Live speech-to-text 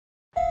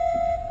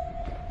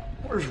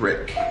Where's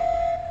Rick?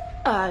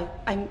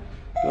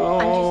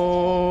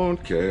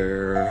 Don't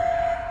care.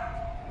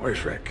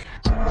 Where's Rick?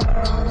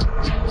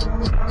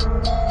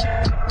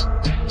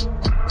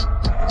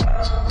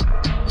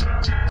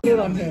 Get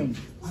on him.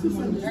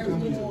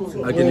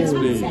 I can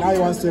explain. Now he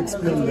wants to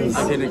explain this.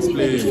 I can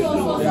explain.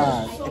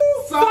 Yeah.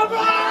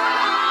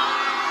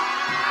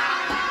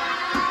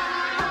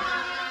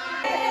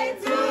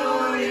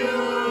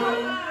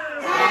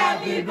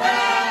 Happy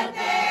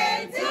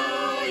birthday to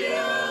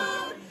you.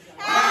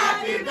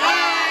 Happy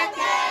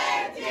birthday,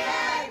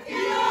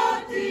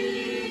 DOD.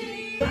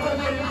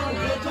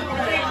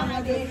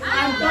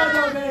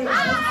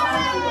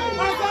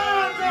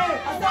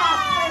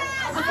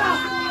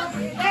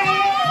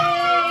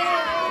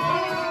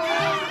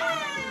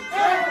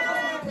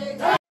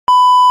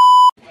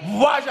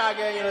 Watch out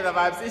again, you know the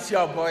vibes. It's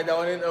your boy, the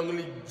one and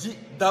only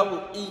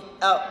Geelbooi.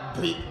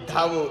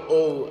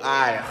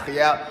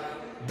 Yeah,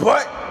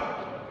 but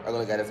I'm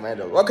gonna get this man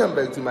though. Welcome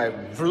back to my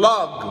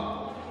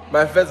vlog,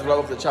 my first vlog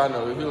of the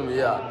channel. You feel me?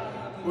 Yeah,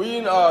 we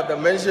in the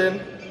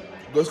mansion,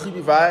 those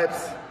creepy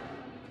vibes.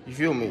 You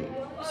feel me?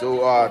 So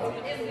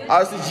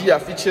RCG are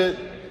featured.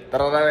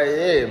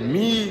 Yeah,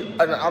 me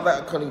and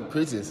other iconic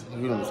creators.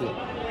 You feel me? So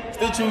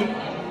stay tuned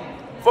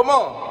for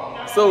more.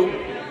 So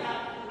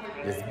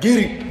let's get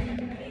it.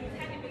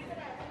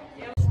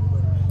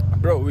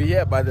 Bro, we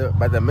here by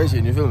the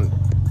mansion, you feel me?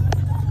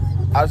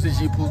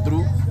 RCG pulled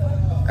through,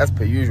 as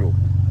per usual.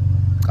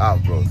 Ah,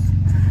 bro.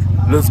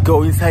 Let's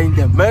go inside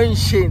the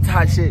mansion,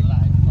 type shit.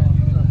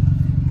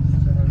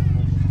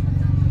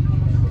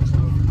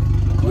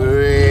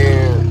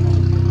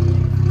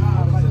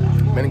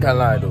 Men can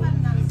lie though.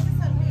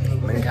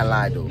 Men can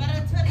lie though.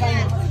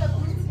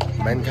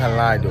 Men can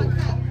lie though.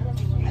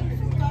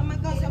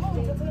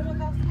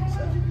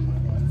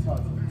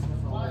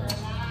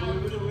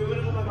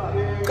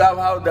 Cap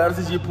how the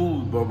RCG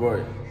pulled,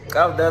 boy.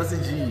 Cap the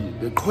RCG,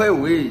 the Koi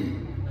way.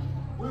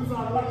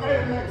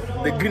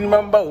 The Green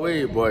Mamba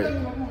way, boy.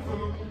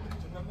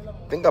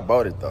 Think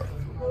about it though.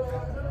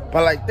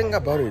 But like, think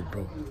about it,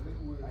 bro.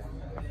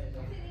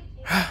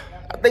 I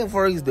think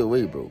Forex is the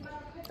way, bro.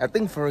 I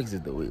think Forex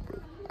is the way, bro.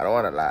 I don't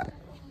wanna lie.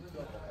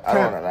 I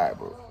don't wanna lie,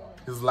 bro.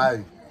 He's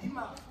lying.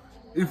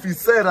 If he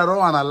said I don't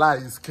wanna lie,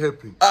 he's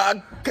capping.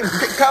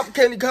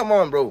 Kelly, come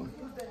on, bro.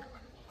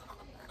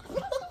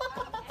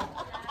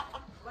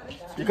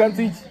 You can't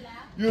teach.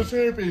 You're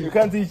tripping. You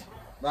can't teach.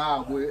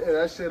 Nah, boy. Hey,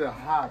 that shit is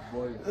hard,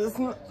 boy. It's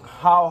not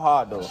how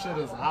hard though. That shit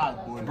is hard,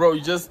 boy. Bro,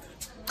 you just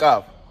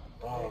carve.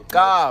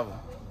 Carve.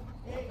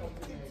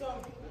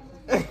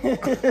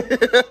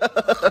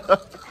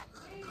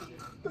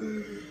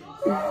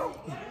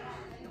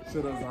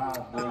 Shit is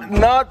hard, boy.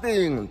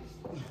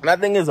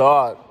 Nothing is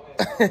hard.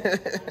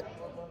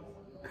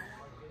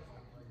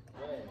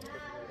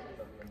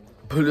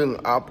 Pulling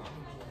up.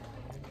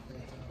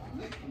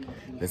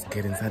 Let's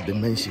get inside the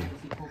mansion.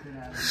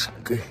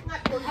 Can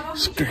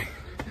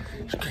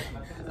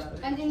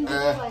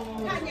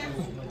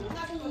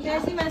I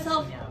see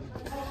myself?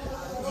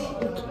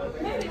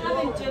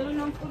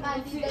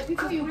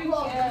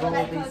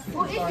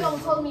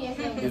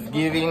 It's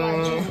giving.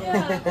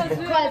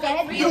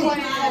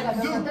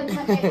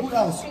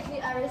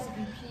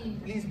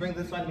 Please bring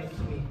this one next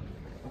to me.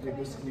 Okay,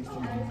 go sit next to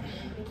me.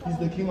 He's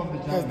the king of the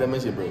jungle. That's the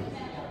mansion, bro.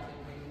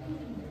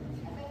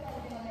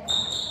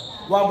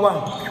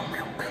 Wow.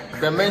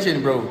 The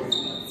mansion, bro.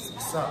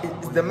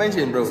 It's the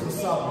mansion, bro.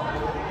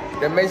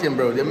 The mansion,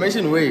 bro. The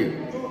mansion way.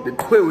 The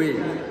Koi way.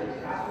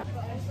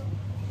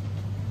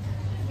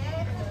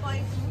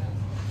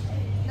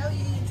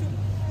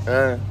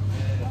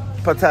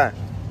 Pata.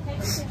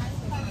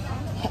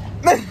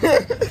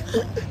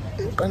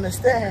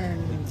 Understand?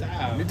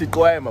 You need to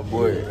quiet, my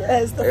boy.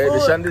 Yes,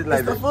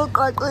 the full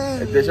court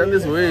clean. The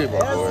Shandy's way, my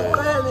boy.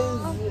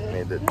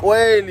 The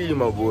Coily,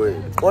 my boy.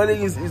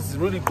 Coily is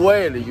really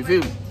coily, you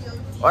feel me?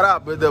 What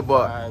up, brother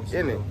boy?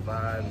 In it.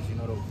 You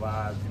know the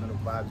vibes.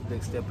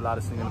 Big step, a lot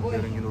of singing in the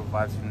building. You know the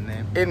vibes in the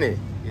name. In it.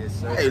 Yes,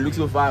 sir. Hey, look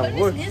so fine.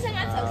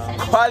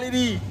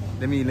 Quality.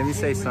 Let me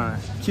say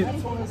something.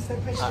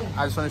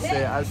 I just want to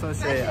say,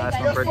 it's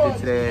my birthday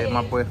today.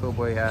 My boy,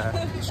 Geelbooi,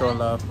 show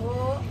love.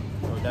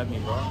 What that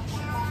mean, bro?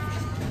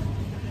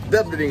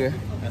 That's the thing.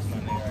 That's my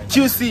name, right?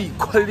 QC,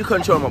 quality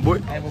control, my boy.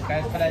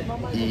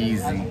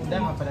 Easy.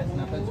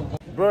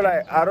 Bro,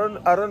 like I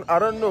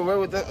don't know where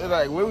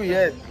we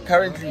at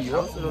currently.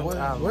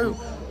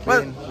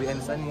 We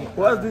in sunny.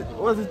 What's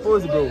this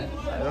pose, bro?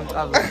 I don't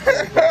have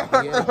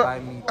to buy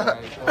me.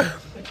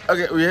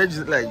 Okay, we heard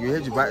you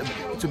buy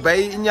to buy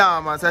in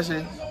Yama,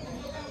 Sashi.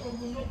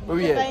 Where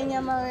we at?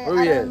 Where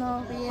we at?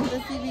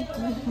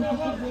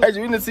 Hey,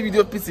 we in the CBD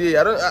of PCA.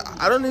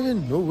 I don't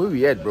even know where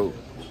we at, bro.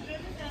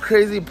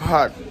 Crazy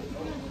part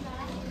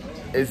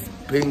is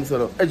being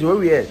sort of. Hey, where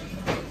we at?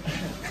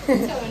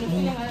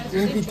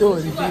 In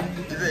Pitori.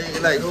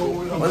 Like,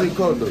 what's it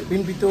called though?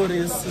 In Pitori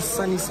is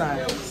sunny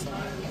side.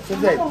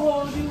 What's that? I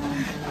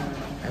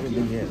haven't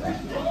been here.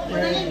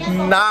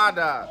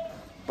 Nada.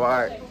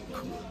 But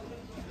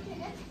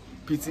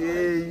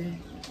PTA.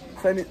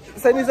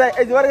 Sunny side.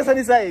 Hey, what is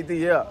sunny side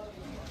here?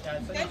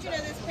 Don't you know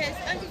this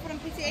person? Aren't you from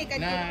PTA?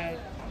 Nah.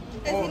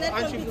 Is he not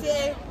from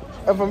PTA?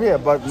 I'm from here,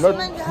 but not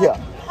here.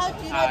 How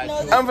do you not know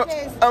this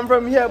place? I'm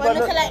from here, but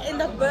not not... like in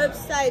the burb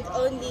side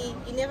only.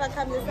 You never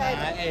come this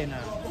side.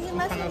 You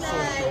must be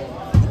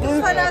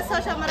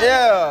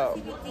Yeah.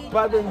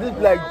 But then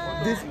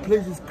this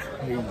place is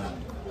crazy.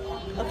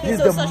 Okay,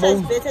 so Sosha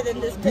is better than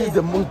this place. This is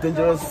the most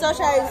dangerous.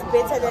 Sosha is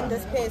better than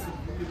this place.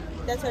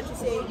 That's what you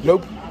say?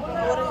 Nope.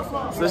 What are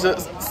you saying?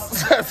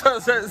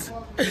 Sosha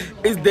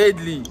it's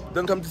deadly.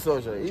 Don't come to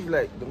Sosha. If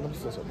like, don't come to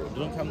Sosha, bro.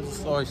 Don't come to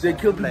Sosha. They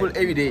kill people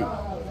every day.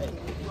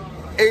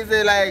 It's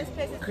like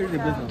crazy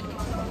business.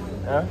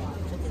 Huh?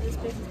 This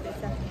place is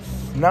better.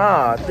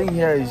 Nah, I think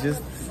here is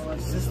just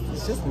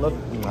not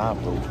nah,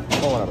 bro. I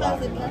don't wanna lie.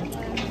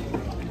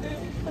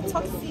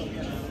 Toxic.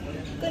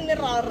 Good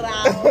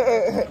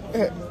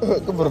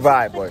for the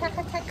vibe, boy.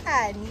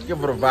 Good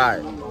for the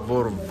vibe.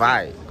 For the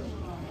vibe.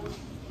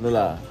 No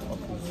lie.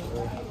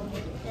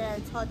 Yeah,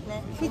 it's hot,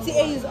 man.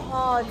 PTA is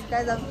hot,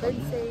 guys. I've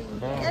been saying.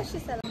 Yeah, she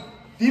said.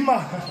 Dima.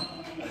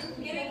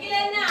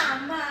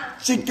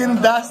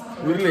 Chicken dust.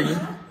 Really?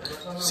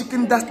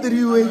 Chicken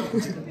dustery way.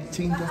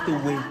 Chicken dust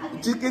away.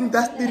 Chicken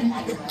dustery.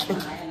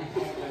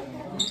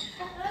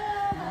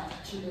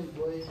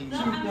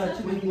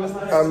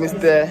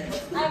 Mister.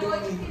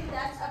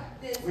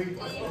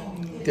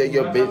 Take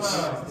your bitch.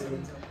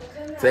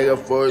 Take her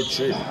for a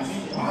trip.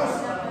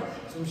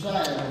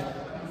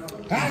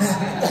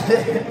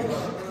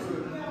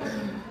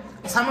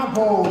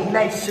 Samapo,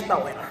 nice shit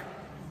away.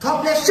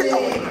 Topless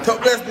nigga.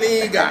 Topless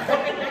nigga.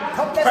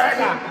 Topless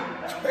nigga.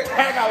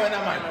 Pega when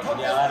I'm on.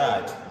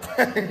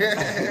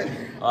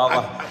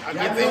 I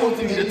get able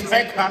to the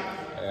pega.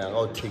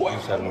 I'll take you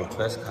some more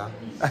Pesca.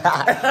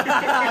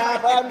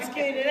 I'm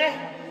scared, eh?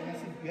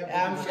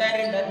 I'm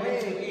sharing that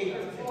way.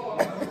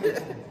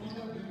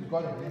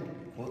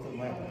 Both of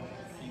mine.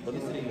 What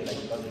is it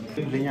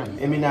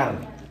like? Eminar.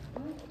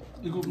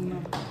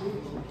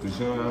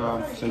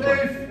 Central.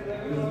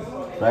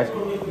 Right?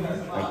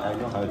 I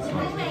know how it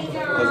smells.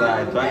 Because I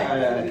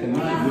can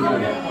make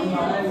it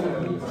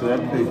to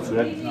that place,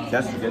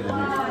 just to get the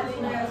meat.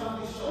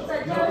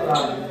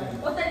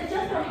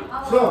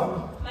 So,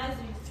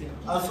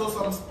 I saw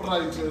some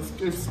Sprite,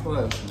 escape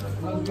Sprite.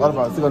 What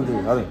about second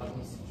thing?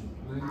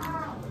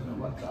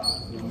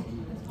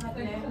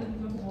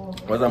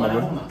 What's that, my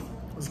boy?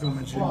 What's going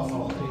on, chill?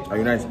 Are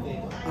you nice?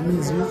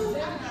 Amazing.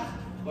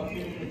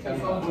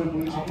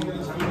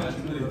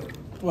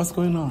 What's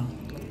going on?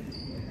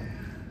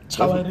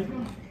 Chawari.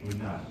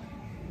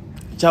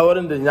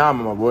 Chawari the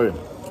nyama, my boy.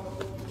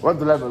 What's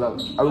the level of?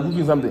 Are we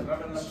cooking something?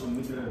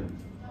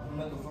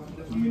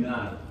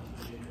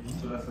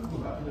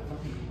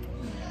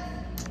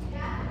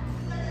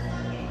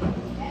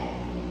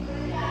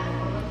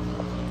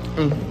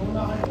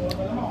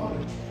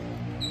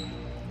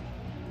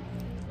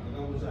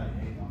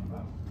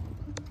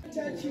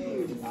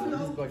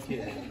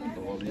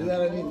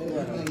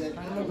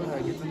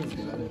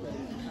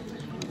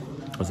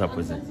 What's up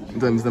with it?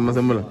 Mr.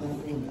 Masambala.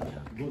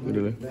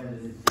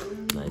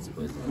 Nice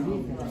person.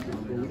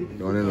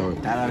 You want to know?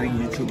 Tailoring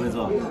YouTube as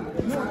well.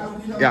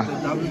 Yeah.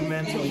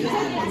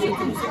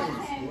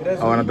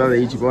 I want to do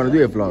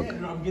a vlog.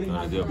 You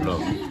want to do a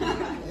vlog?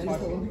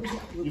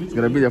 It's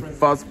going to be the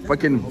first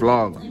fucking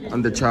vlog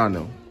on the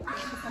channel.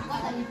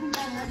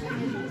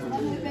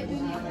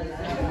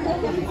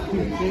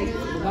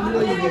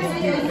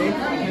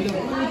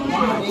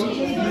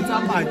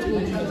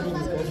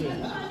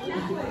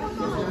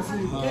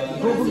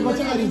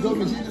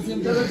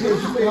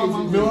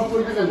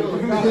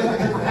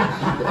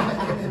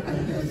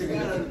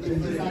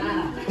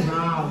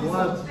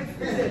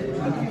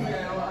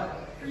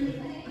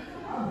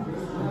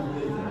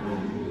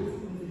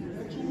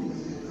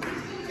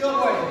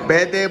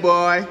 Birthday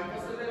boy.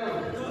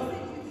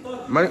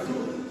 Money.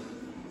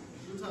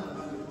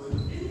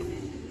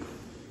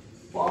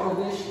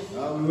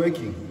 I'm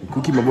working.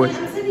 Cookie, my boy. I'm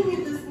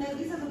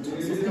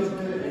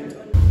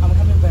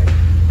coming back.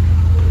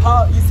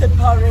 You said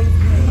Power Race.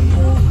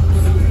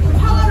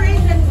 Power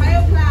Race and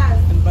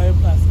Bioplast. And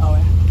Bioplast, how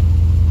eh?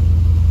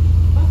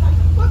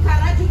 What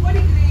garage you want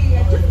to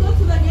create? Just go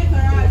to the near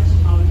garage.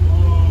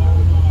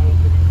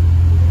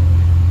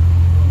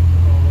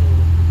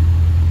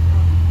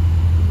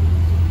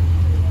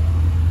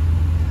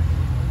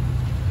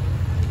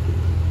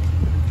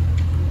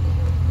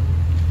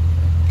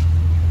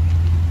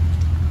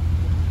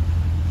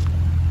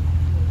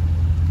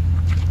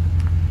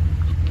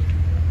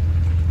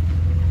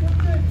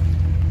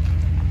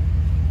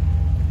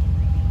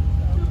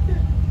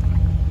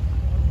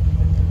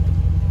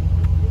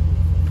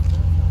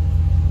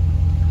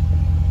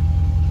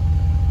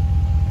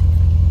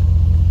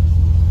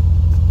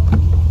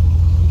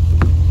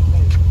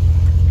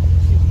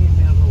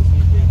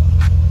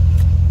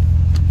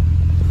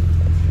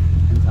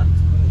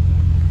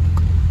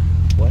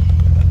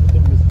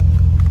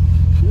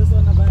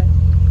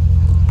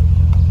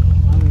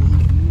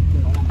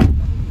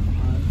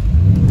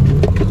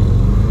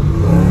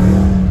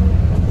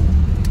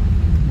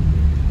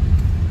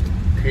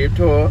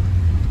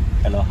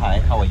 Hello, hi,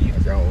 how are you?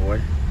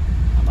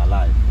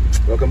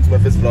 alive. Welcome to my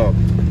first vlog.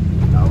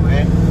 No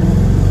way.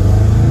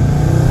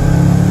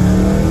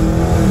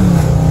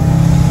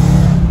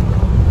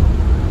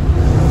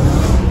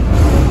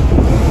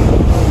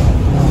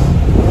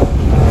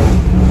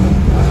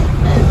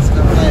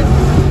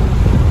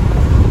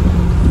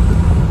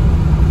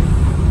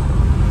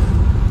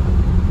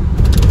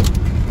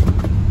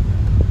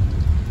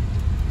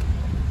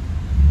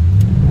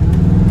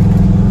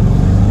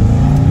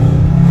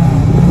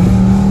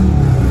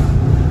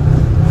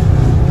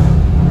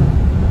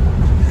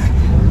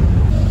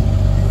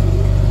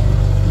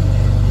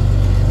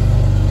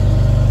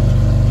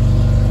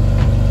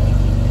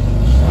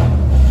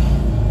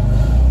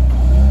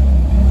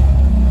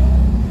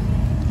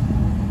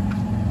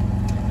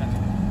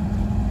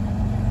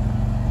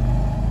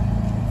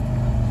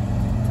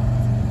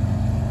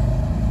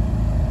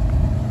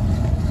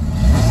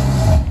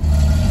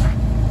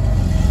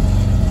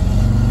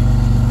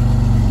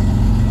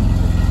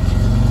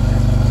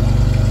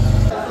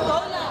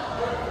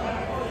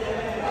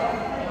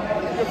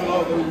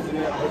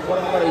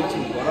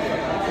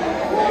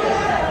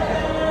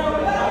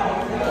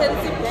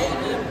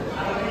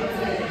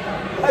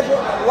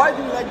 Why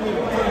do you like me?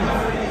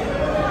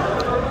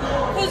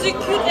 Because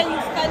you're cute and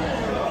you're funny.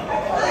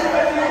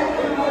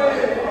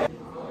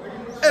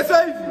 It's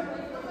easy.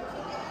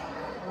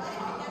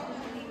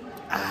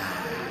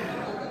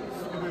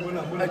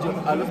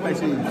 I lost my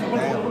shades.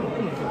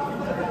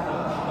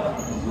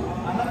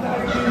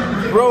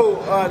 Bro,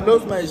 I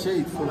lost my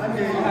shades.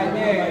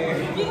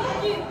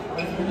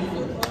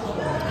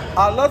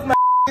 I lost my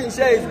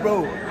shades,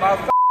 bro.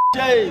 My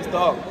shades,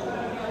 dog.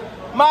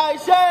 My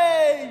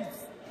shades!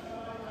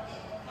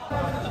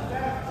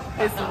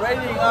 It's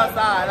raining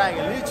outside, like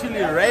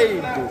literally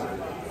rain,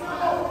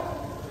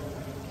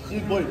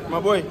 dude. Boy, my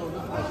boy.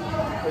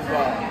 Where's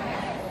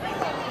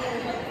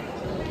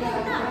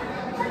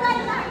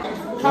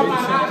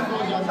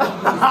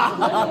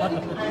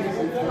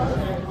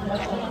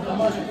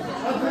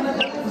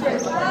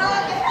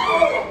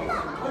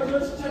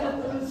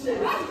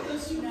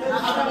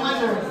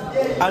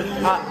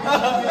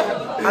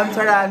I'm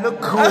trying to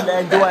look cool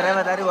and do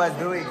whatever that he was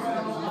doing.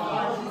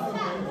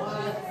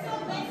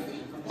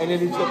 And then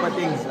he took my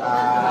things.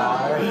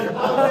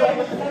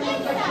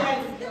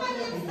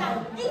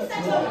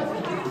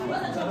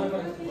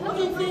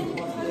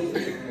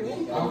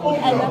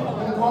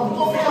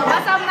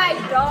 That's how my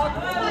dog.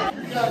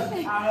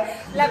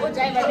 Like what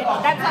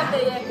that's how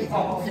they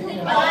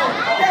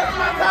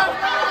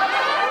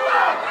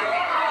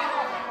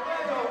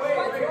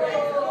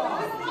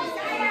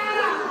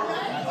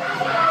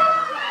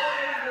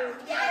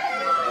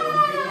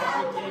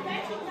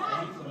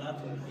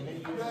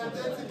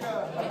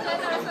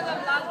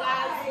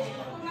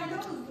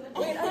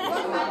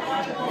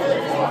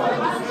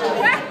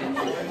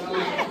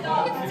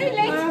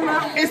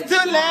It's too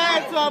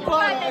late to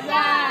apologize.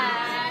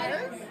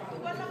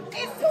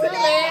 It's too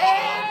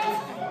late.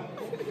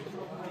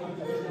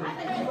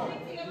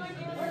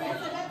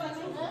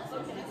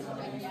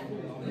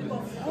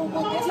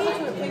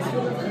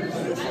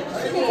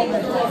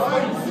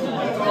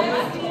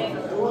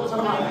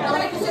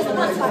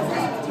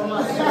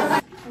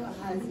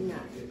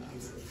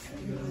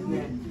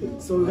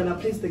 So we're gonna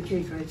place the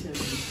cake right here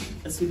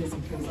as soon as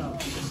it comes out.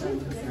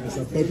 It's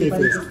a birthday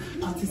feast.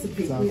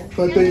 Participate.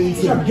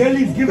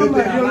 Girlies, give him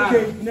my real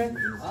cake.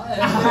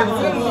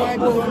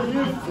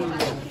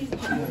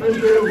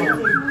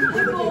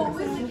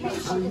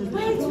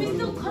 Wait, we're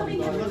still coming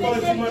to the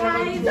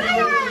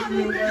birthday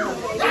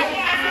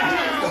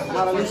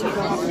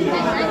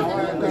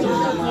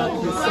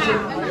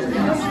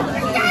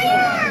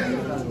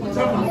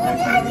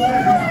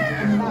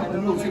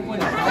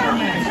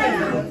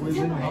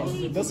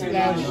This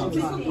guy,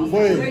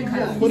 boy,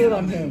 put it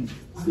on him.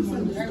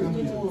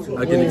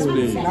 I can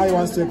explain. Now he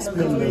wants to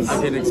explain this.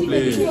 I can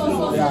explain.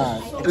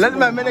 Yeah. Let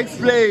my man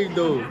explain,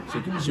 though.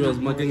 She was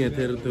marking a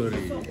territory.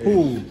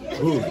 Who?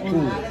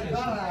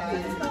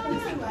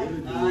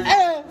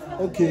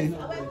 Okay.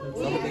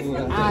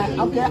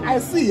 Okay, I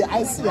see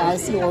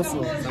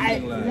also.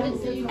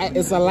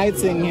 It's a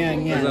lighting here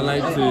and here. It's a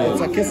lighting.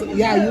 It's a kiss.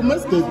 Yeah, you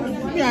must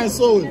have. Me, I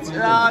saw it.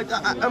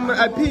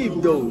 I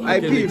peeped, though. I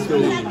peeped,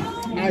 though.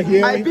 I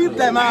hear. I peeped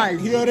them eyes.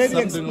 He already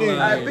Something explained.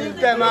 like- I peeped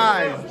them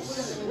eyes.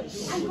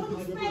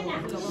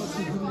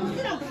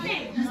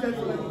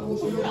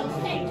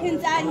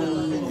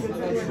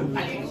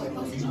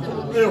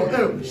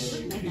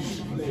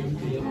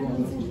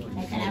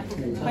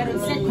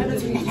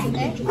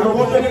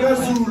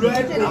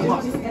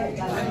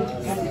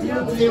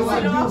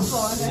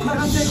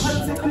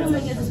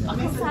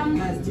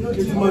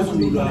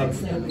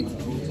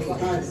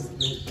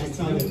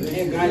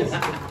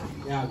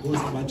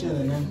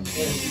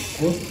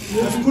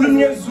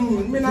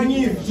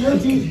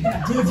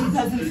 DOD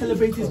doesn't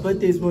celebrate his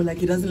birthdays, bro. Like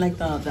he doesn't like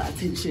the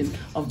attention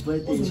of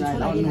birthdays,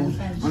 right? I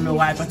don't know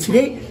why. But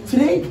today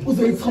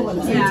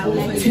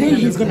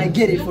he's gonna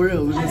get it for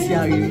real. We're gonna see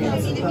how he is.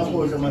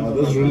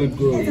 That's really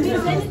good.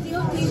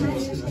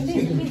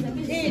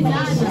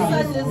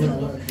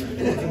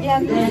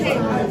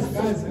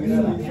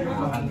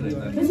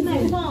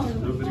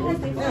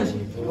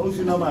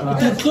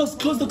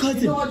 Close the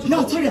curtain.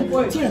 No, Toria.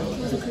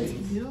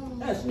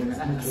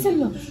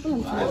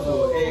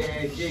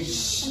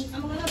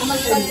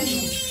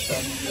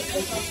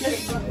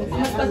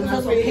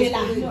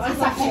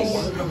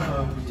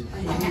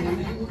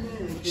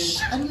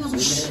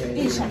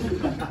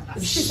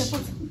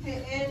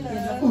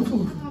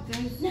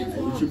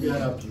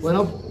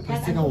 Bueno,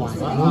 Christina was.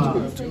 Stop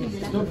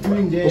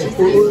doing that.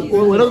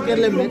 We don't get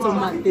them met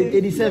on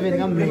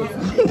 87. I'm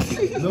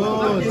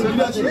no, so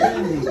much.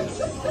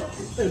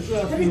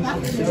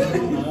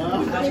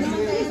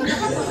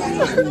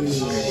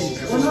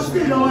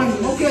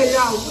 Okay,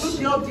 yeah.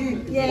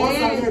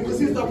 This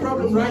is the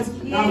problem, right?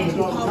 Now.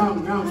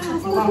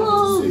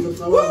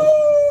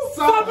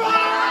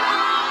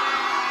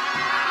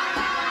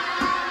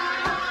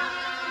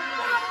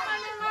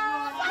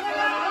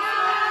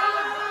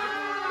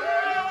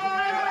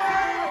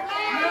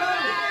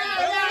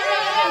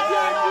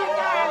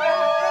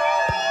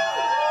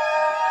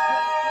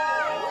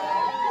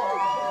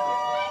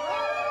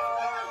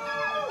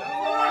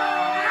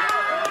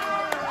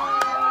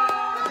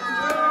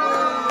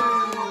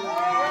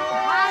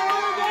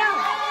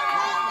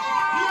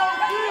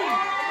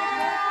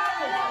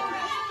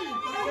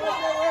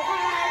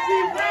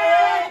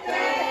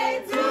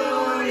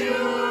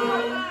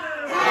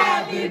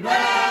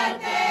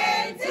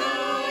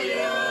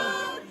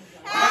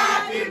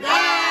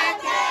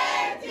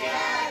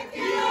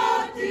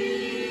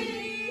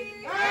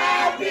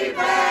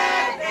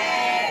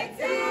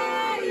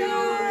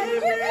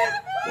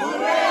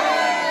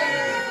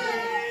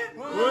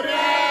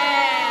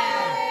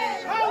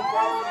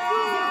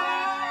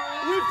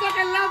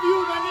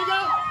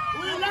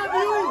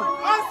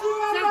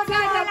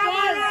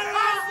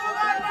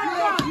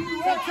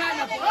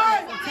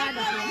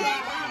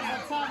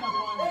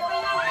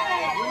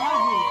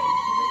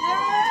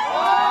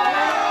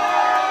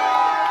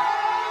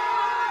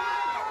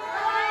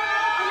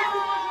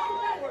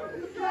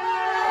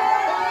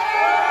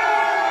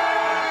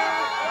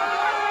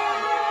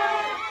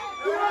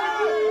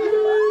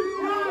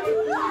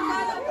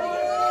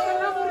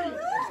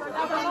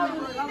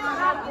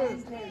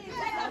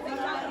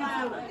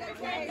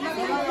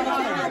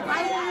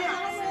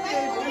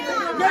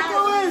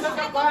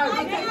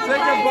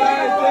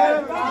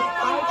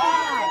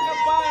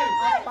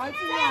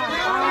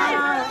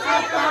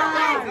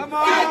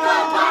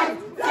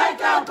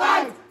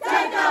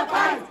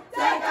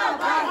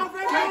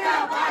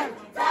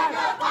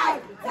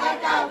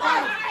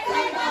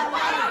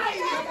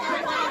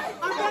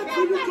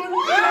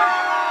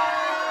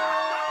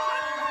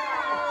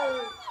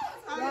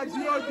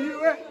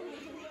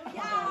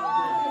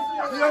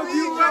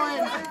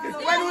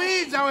 When we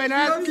eat, I will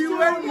ask you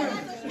when.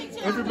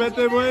 Happy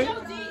birthday, boy.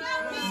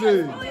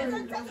 See.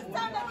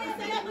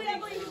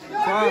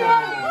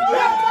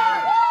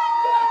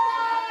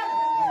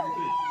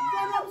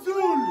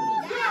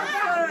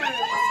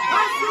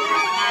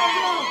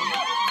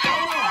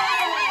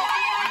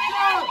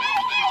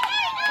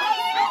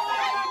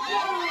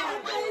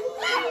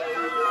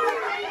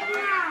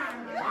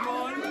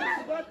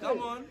 Come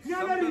on.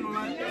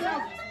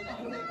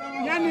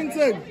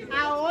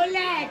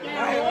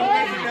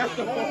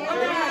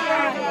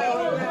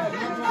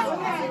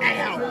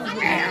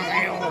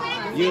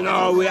 You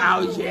know, we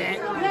out here.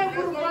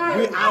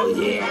 We out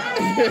here.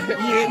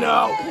 You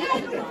know.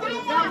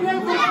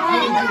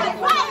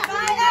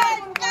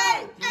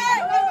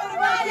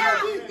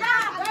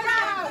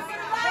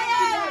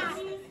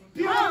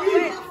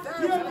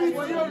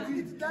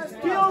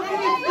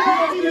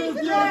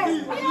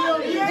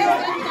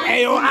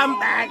 Hey, yo, I'm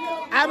back.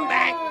 I'm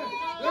back.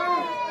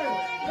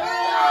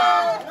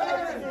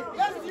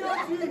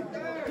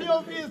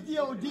 POV is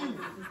DOD.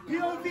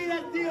 POV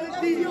is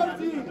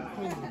DOD.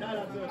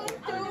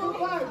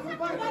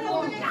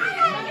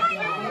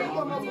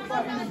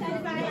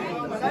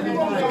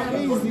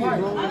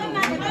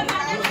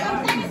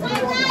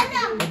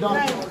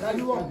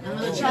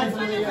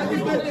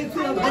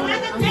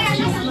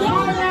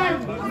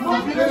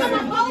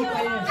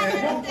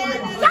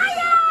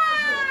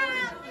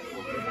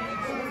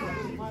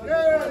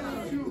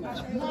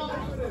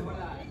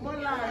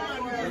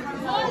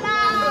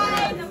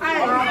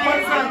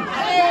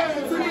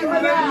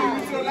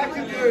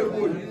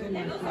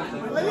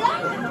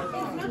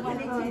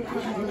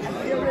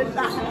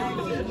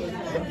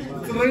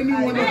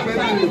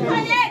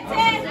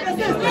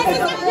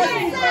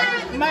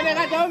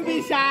 Manega, don't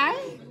be shy.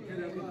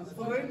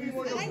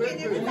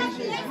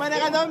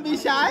 Manega, don't be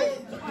shy.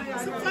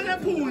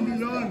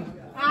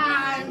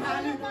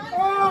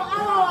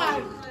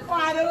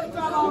 I don't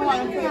know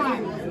one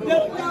thing.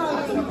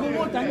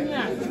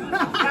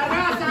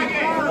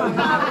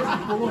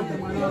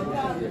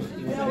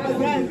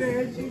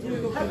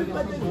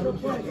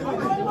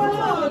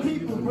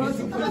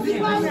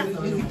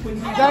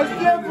 That's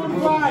different,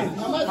 right?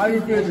 How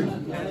you feeling?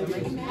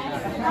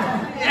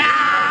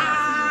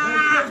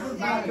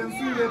 I can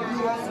see that. No.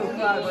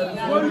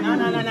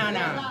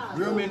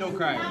 Real men don't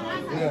cry.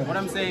 What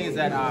I'm saying is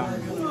that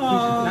pull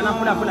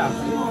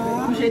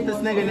up. Appreciate this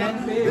nigga,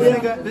 man.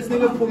 This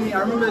nigga called me. I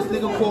remember this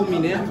nigga called me,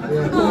 man. He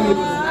told me it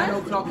was 9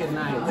 o'clock at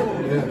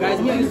night. Guys,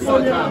 me, I used to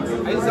sell drugs.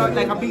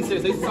 I'm being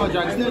serious. I used to sell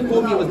drugs. This nigga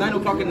called me. It was 9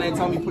 o'clock at night.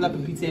 Told me pull up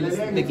in PTA. Let's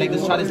like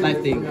this shot his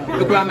life thing.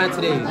 Look where I'm at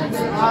today.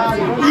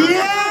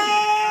 Yeah.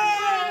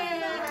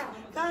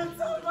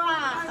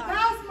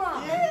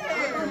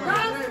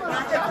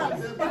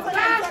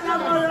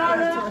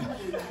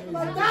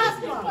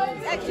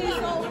 It's actually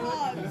so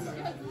hard.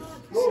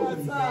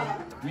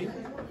 Me?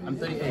 I'm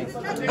 38.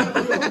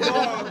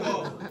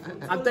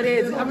 I'm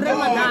 38. I'm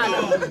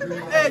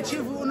Madonna. Hey,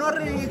 Chief, no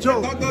ring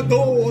Joe.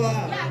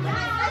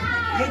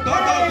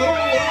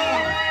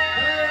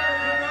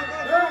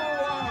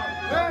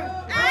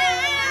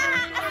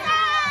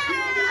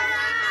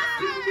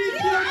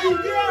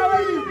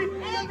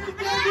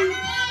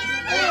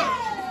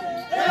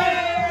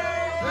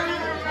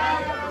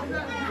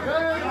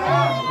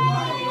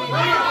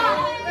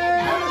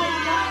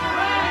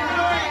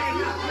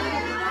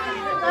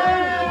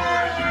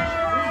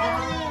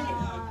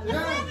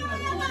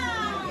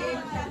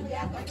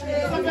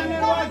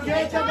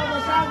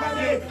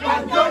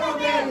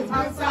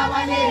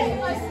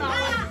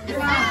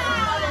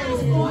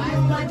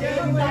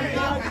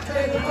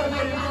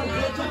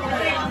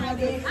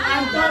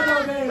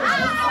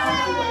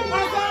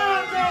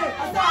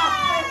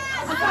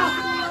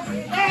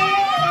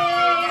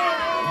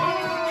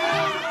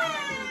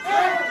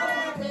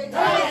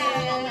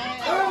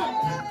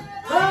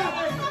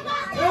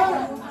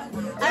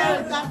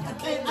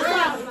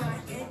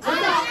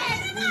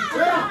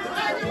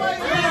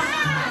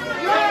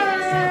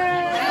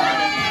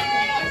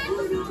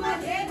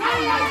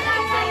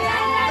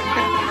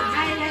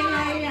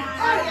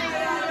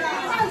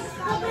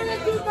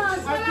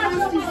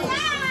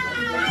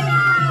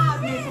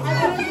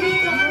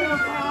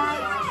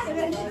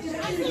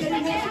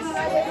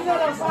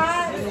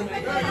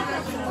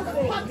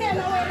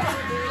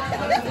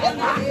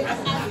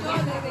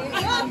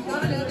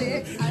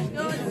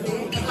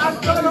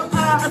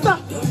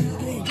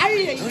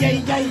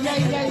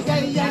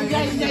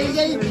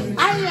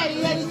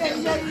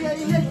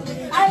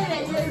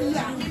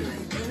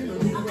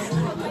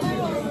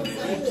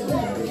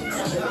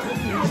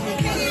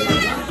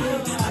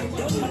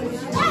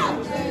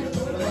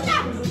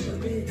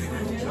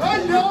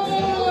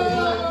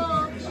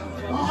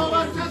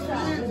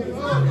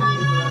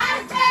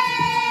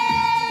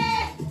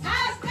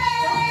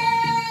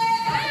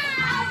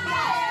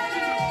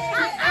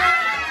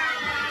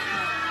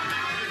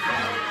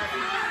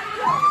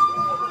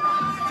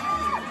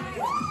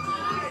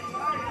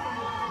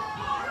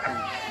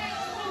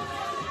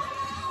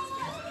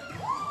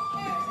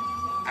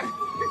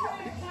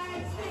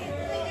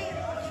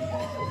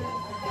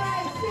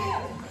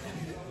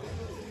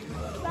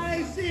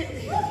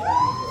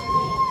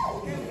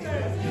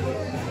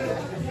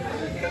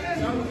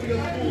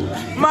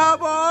 My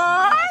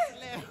boy!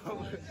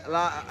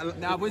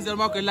 Nah, boys, I'm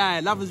not gonna lie.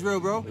 Love is real,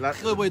 bro.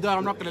 Geelbooi, dog,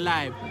 I'm not gonna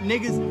lie.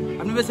 Niggas,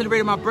 I've never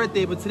celebrated my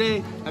birthday, but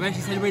today, I'm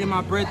actually celebrating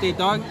my birthday,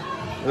 dog.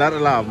 Lot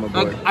of love, my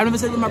boy. Like, I've never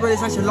celebrated my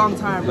birthday in such a long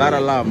time, bro. Lot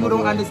of love, People my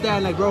don't boy.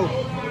 understand, like, bro,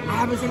 I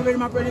haven't celebrated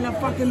my birthday in a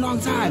fucking long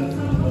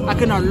time.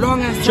 Like, in a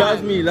long ass time.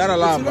 Trust me, lot of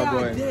love, my But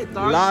boy. today I did,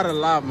 dog. Lot of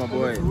love, my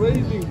boy.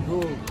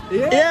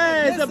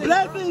 Yeah, It's a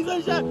blessings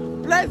and shit.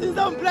 Blessings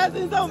on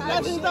blessings on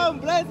blessings on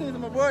blessings,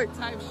 my boy.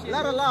 Type shit.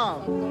 Lot of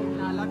love.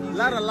 Nah, I love you.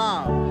 Lot of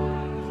love.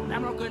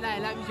 I'm not gonna lie,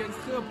 love you, James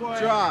Geelbooi,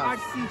 Trust.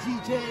 RCG,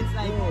 James,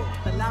 like,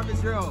 the love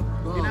is real. You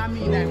know what I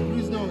mean? Like,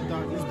 who's knows,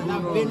 dog? It's the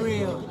love been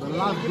real. The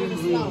love been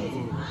real.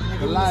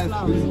 The life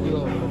is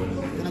real.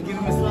 Can I give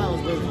him his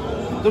flowers, baby?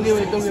 Don't give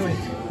it, don't give it.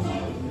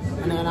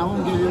 And I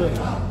won't give you it. I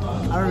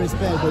don't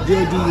respect, but DOD,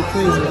 you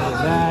crazy.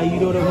 Nah, you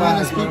know the You wanna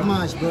vibe, speak bro.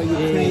 much, bro. You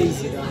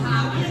crazy.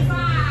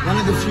 One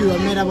of the few I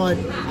met about,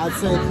 I'd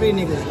say 3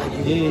 niggas like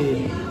you.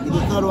 Yeah. The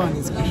third one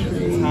is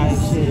crazy. Type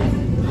shit.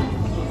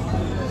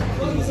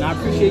 I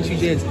appreciate you,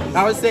 James.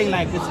 I was saying,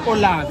 like, it's all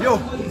love. Yo,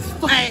 it's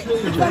It's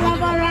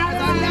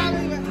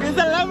a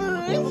love.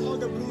 All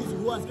the blues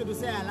who are scared to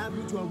say I love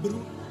you to a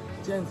blue.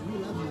 James, we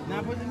love you.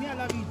 nah, but me, I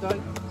love you, dog.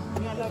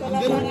 Me, I love I'm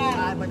gonna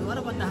lie, but what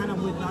about the hand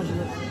I'm with now? you.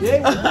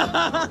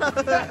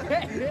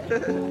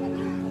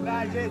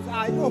 Nah, James,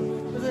 yo.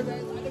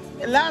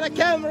 A lot of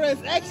cameras,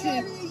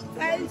 action.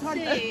 I'm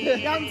telling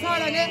it.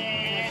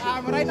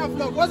 I'm right now,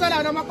 vlog. What's that?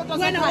 I'm not going to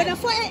When at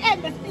 4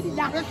 a.m.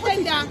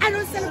 I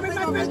don't celebrate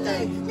my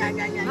birthday.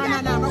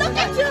 No. Look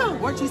at you.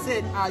 What you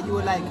said, you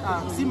were like,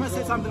 Sima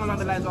said something along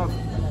the lines of,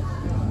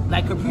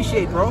 like,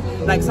 appreciate, bro.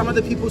 Like, some of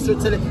the people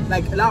should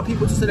like allow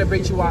people to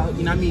celebrate you while,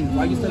 you know what I mean,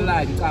 while you're still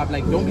alive.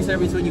 Like, don't be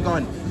celebrated when you're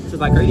gone. So,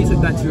 like, I really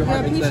took that to your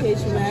heart. I appreciate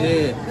you, man.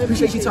 Yeah, I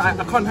appreciate you too. I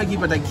can't hug you,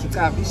 but like,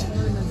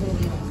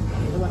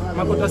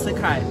 my God doesn't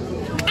cry.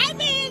 I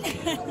mean,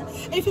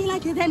 if you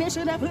like it, then you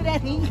should have put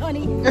that in,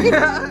 honey.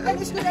 Then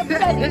you should have put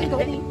that in,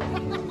 honey.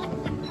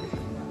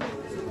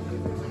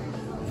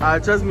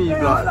 Trust me,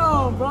 blood. Hold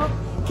on, bro.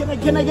 Can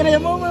I get a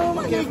moment with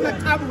my nigga?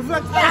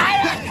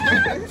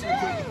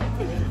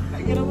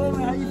 in a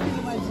moment, how you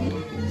feeling, my G?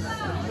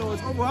 Yo,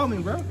 it's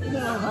overwhelming, bro. You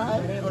know the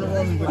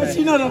vibes. But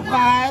you know the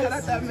vibes. Shout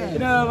out that man. You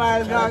know the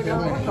vibes, dog. Come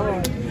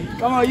on.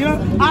 Come on, you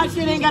know, our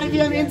shit ain't gotta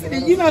be on the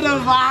internet. You know the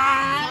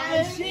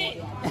vibes.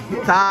 Shit.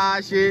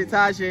 Tashi.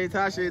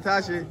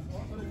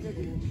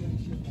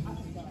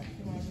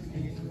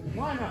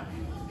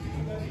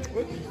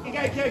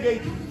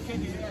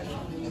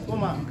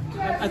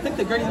 I think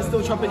the girls are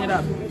still chopping it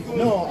up.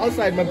 No,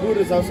 outside. My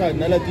brother's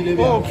outside.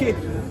 Oh, okay.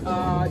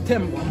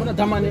 Tim, I'm gonna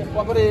damn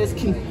what is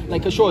skin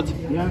like a short.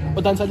 Yeah.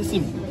 But dance at the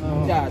sim.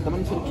 Yeah, the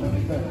man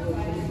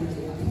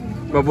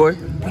My boy,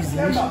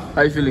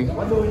 how you feeling?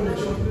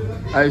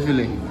 How you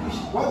feeling?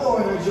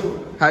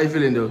 How you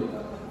feeling though?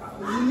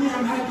 I'm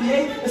happy,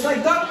 eh? It's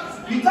like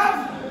that. Be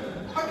tough.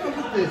 How can I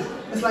put this?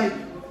 It's like,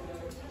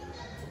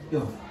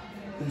 yo, I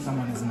think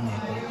someone is in there,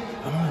 bro.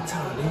 I'm on the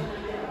tower, eh?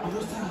 I'm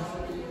just tired.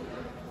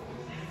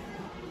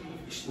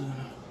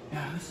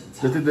 Yeah,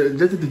 listen.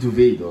 Just the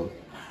duvet though.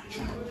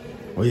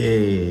 Oh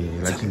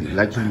yeah. Like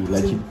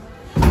you.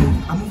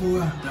 I'm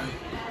overwhelmed, dog.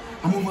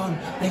 I'm overwhelmed.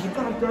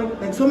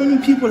 Like so many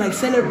people like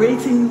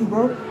celebrating me,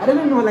 bro. I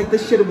didn't know like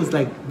this shit was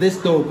like this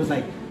though, cause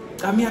like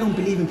I mean I don't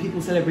believe in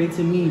people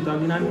celebrating me,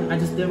 dog. You know what I mean? I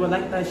just never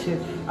like that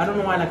shit. I don't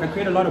know why. Like I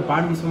create a lot of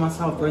boundaries for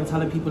myself, bro, and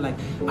telling people like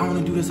I want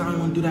to do this, I don't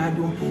want to do that. I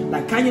do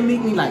like Kanye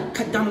make me like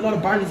cut down a lot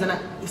of boundaries, and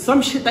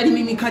some shit that he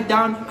made me cut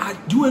down, I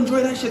do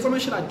enjoy that shit. Some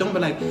shit I don't,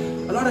 but like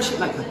a lot of shit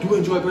like I do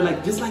enjoy, bro.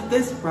 Like just like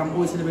this, bro. I'm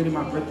always celebrating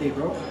my birthday,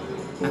 bro.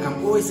 Like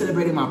I'm always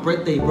celebrating my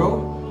birthday,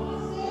 bro.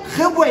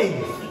 Geelbooi.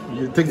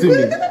 Take to me.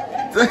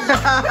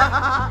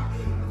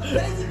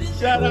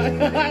 Shut up.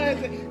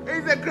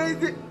 It's a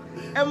crazy.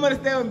 I'm gonna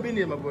stay on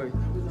Benny, my boy.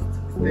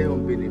 Stay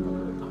on Benny, my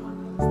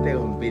boy. Stay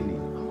on Benny.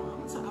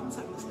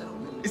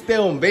 Stay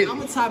on Benny.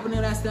 I'm a type of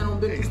nigga that stand on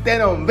Benny.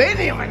 Stand on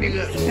Benny, my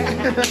nigga.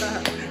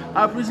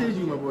 I appreciate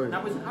you, my boy. I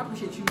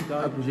appreciate you,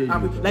 dog. I appreciate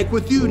you. Like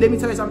with you, let me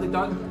tell you something,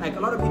 dog. Like a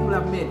lot of people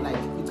I've met, like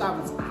you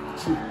talk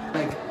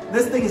like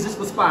this thing is just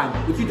for fun.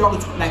 If you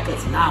don't like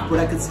it's not, but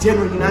like it's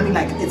genuine, you know what I mean?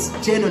 Like it's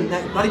genuine,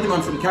 like, not even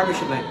on some camera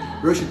shit, like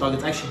real shit, dog.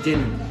 It's actually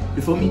genuine.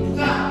 You feel me?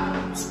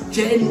 It's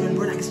genuine,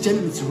 bro. Like it's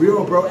genuine, it's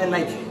real, bro. And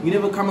like you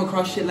never come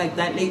across shit like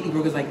that lately,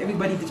 bro. Because like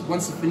everybody just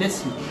wants to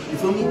finesse you. You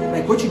feel me?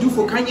 Like what you do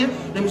for Kanye,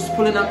 let me just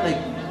pulling up like.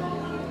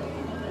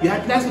 You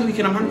had plans for the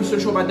weekend, I'm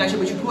 100% sure about that shit,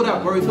 but you pulled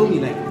out, bro, you feel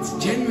me? Like, it's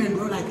genuine,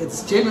 bro, like,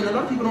 it's genuine. A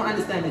lot of people don't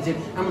understand that,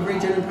 I'm a very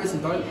genuine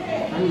person, dog.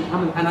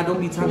 And I don't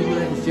be telling people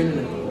that it's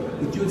genuine.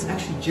 With you, it's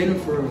actually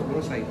genuine for real, bro.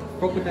 It's like,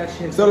 fuck with that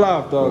shit. So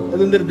love, dog. At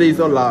the end of the day, it's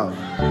all love.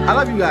 I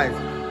love you guys.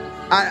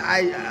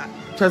 I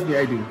trust me,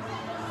 I do.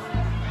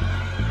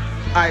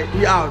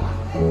 We out.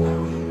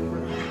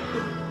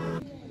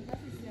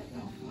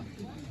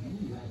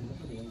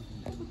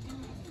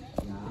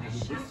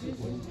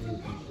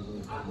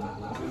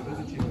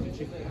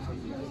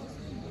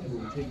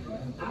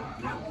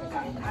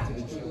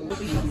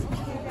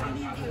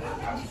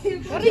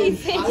 What do you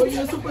think? You're a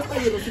superstar,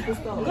 you're a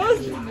superstar.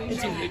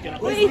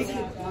 Wait.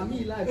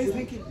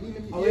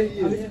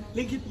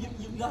 Link it,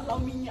 you got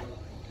long me.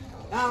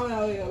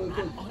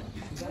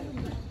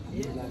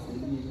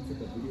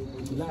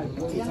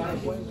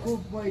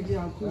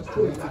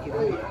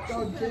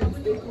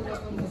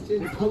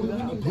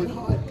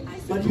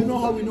 But you know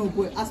how we know,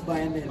 boy, us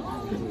buying them.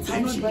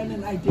 I'm not buying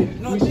an idea.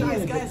 No,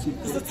 guys,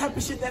 it's the type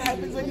of shit that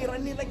happens when you're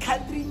running the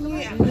country. No,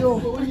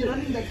 when you're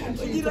running the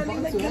country,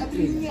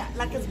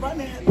 like it's bound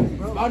to happen,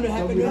 bro. Bound to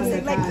happen.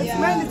 Like it's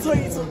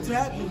mandatory to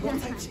happen,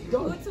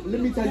 bro. Let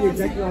me tell you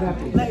exactly what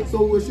happened. Like,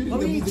 so we're shooting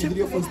the music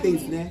video from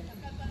States, né?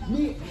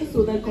 Me, I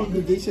saw that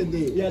congregation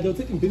there. Yeah, they were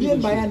taking Me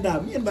videos. and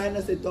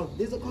Bayanda said, "Dog,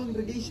 there's a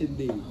congregation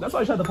there." That's why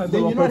I shot the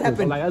Then you know what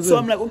happened? So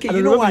I'm like, okay,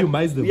 you know what?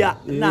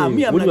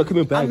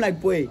 I'm like,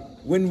 boy,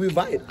 when we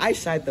buy it, I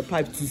shot the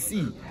pipe to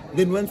see.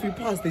 Then once we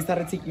passed, they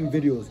started taking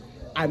videos.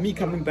 And me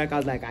coming back, I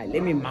was like,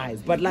 let me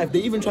mice. But like, they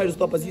even tried to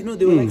stop us. You know,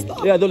 they were like,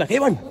 stop. Yeah, they're like, hey,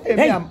 man. Hey,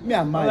 me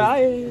and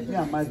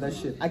mice that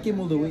shit. I came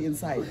all the way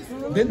inside.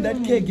 Then that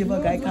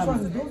caregiver guy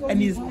comes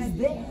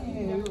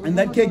and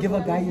that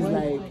caregiver guy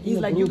is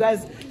like, you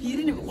guys, he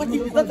didn't even, what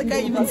did that the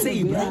guy even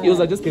say, bro? He was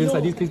like, just get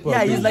inside these kids.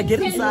 Yeah, he's like,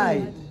 get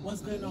inside.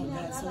 What's going on,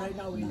 guys? So right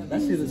now we're in the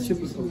That shit is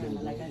typical.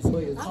 like I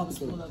said, cops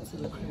pull up to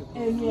the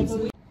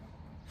crib.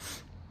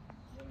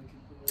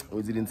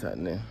 We didn't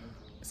turn there.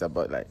 It's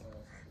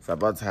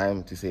about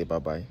time to say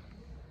bye-bye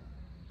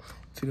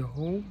to the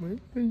home, man,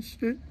 and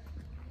shit.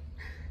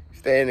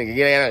 Staying and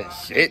getting out of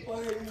shit.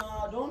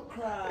 No, don't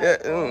cry. Yeah.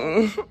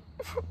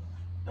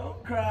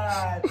 Don't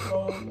cry,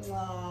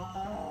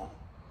 bro.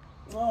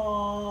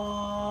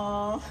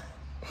 Aww.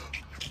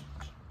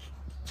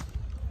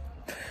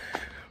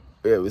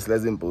 Yeah, with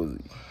Leslie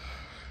Posey.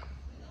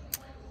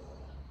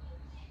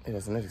 It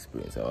was a nice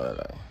experience, I wanna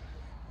lie.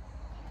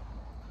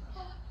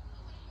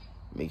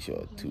 Make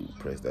sure to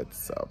press that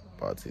sub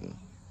button.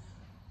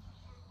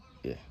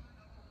 Yeah.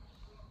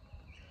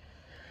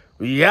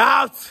 We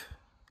out!